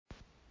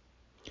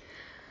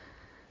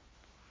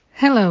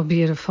Hello,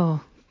 beautiful.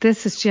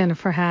 This is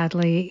Jennifer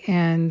Hadley,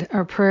 and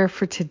our prayer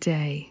for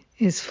today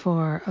is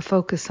for a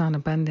focus on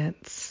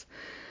abundance.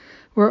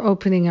 We're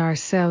opening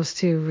ourselves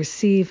to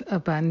receive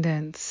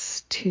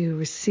abundance, to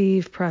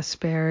receive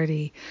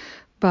prosperity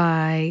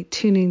by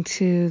tuning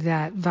to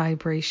that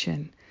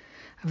vibration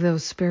of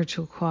those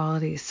spiritual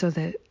qualities so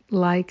that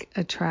like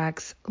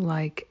attracts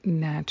like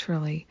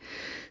naturally.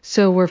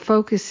 So we're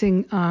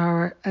focusing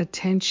our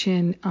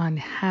attention on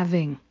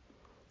having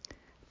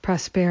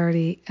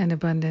prosperity and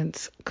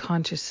abundance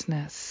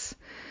consciousness.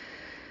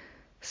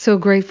 So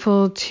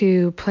grateful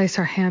to place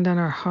our hand on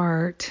our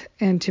heart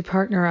and to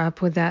partner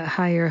up with that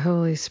higher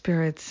Holy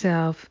Spirit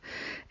self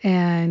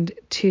and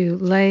to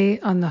lay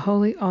on the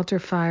holy altar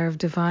fire of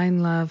divine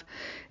love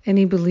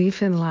any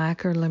belief in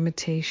lack or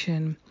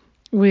limitation.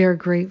 We are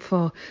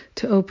grateful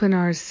to open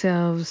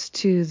ourselves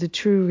to the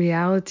true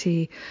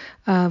reality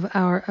of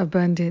our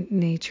abundant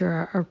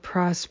nature, our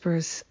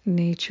prosperous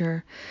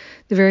nature.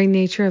 The very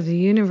nature of the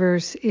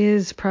universe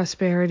is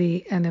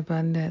prosperity and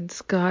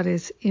abundance. God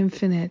is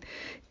infinite,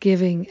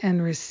 giving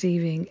and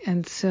receiving,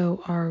 and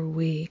so are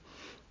we.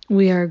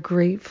 We are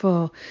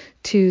grateful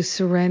to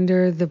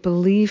surrender the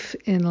belief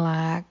in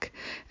lack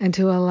and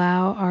to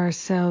allow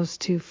ourselves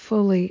to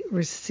fully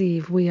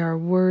receive. We are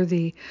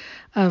worthy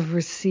of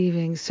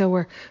receiving. So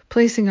we're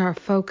placing our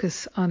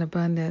focus on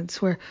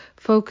abundance. We're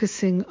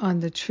focusing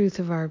on the truth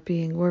of our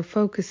being. We're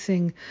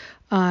focusing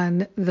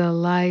on the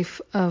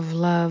life of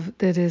love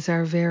that is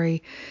our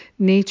very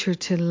nature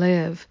to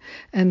live.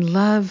 And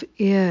love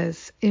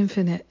is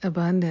infinite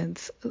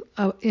abundance.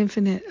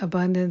 Infinite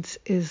abundance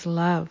is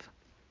love.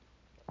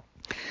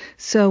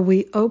 So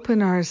we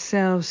open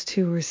ourselves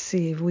to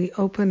receive. We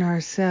open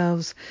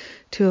ourselves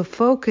to a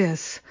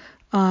focus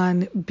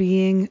on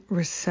being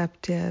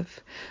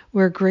receptive.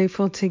 We're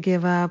grateful to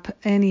give up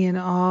any and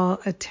all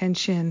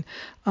attention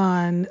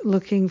on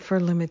looking for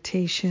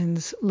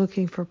limitations,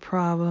 looking for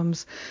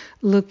problems,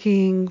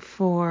 looking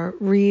for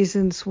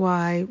reasons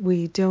why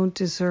we don't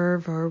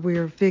deserve or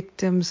we're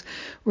victims.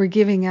 We're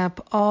giving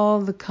up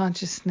all the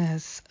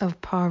consciousness of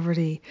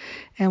poverty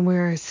and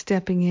we're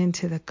stepping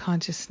into the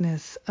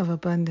consciousness of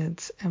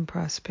abundance and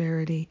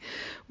prosperity.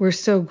 We're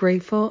so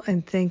grateful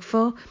and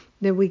thankful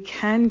that we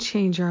can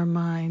change our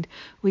mind,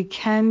 we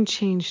can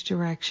change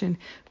direction,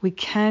 we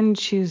can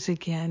choose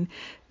again.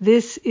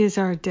 This is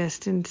our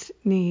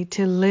destiny,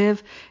 to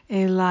live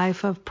a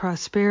life of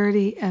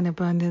prosperity and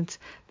abundance.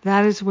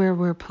 That is where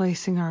we're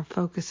placing our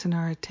focus and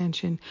our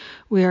attention.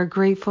 We are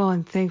grateful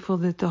and thankful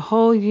that the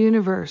whole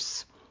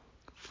universe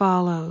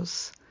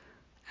follows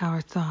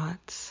our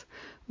thoughts.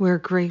 We're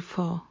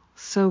grateful,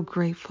 so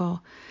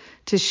grateful,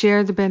 to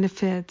share the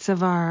benefits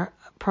of our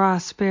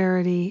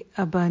prosperity,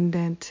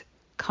 abundant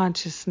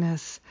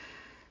consciousness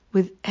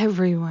with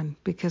everyone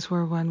because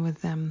we're one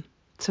with them.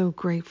 So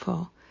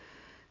grateful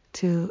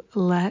to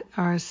let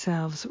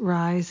ourselves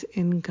rise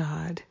in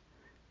God.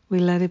 We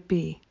let it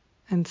be,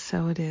 and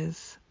so it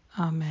is.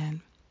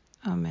 Amen.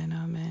 Amen.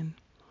 Amen.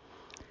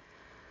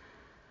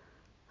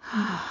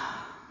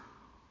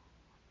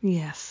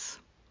 Yes.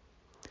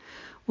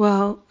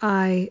 Well,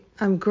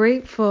 I'm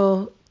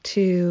grateful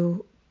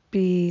to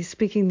be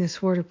speaking this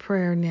word of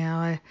prayer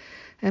now.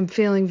 I'm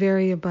feeling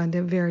very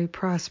abundant, very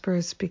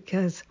prosperous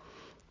because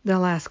the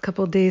last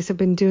couple of days I've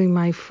been doing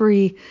my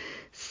free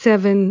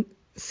 7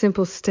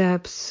 simple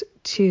steps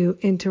to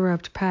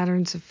interrupt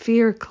patterns of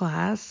fear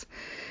class.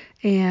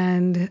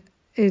 And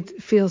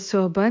it feels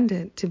so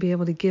abundant to be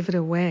able to give it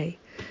away.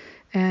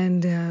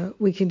 And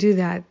we can do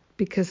that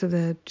because of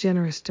the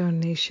generous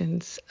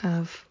donations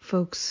of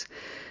folks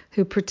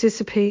who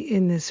participate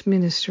in this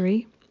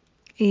ministry,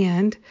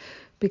 and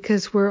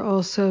because we're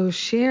also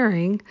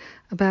sharing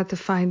about the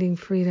Finding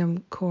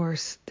Freedom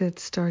course that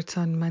starts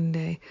on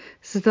Monday.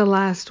 This is the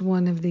last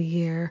one of the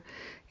year,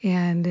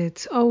 and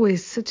it's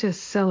always such a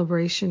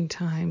celebration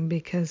time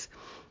because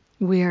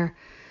we're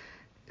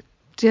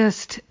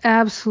just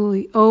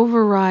absolutely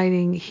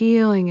overriding,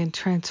 healing, and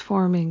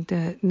transforming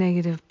the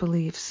negative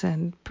beliefs,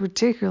 and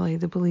particularly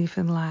the belief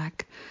in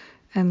lack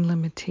and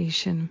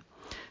limitation.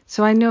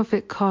 So I know if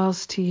it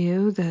calls to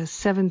you, the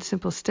 7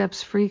 Simple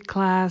Steps free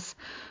class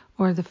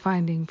or the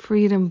Finding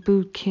Freedom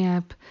boot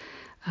camp,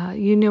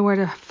 you know where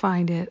to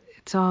find it.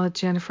 It's all at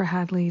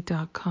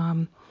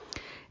jenniferhadley.com.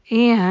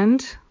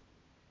 And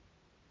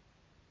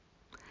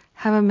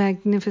have a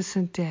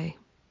magnificent day.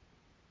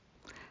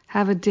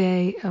 Have a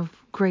day of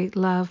great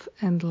love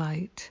and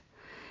light.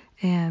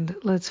 And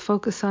let's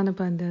focus on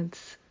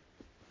abundance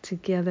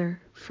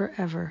together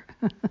forever.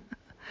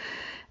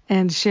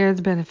 And share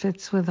the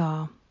benefits with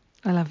all.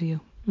 I love you.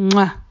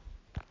 Mwah.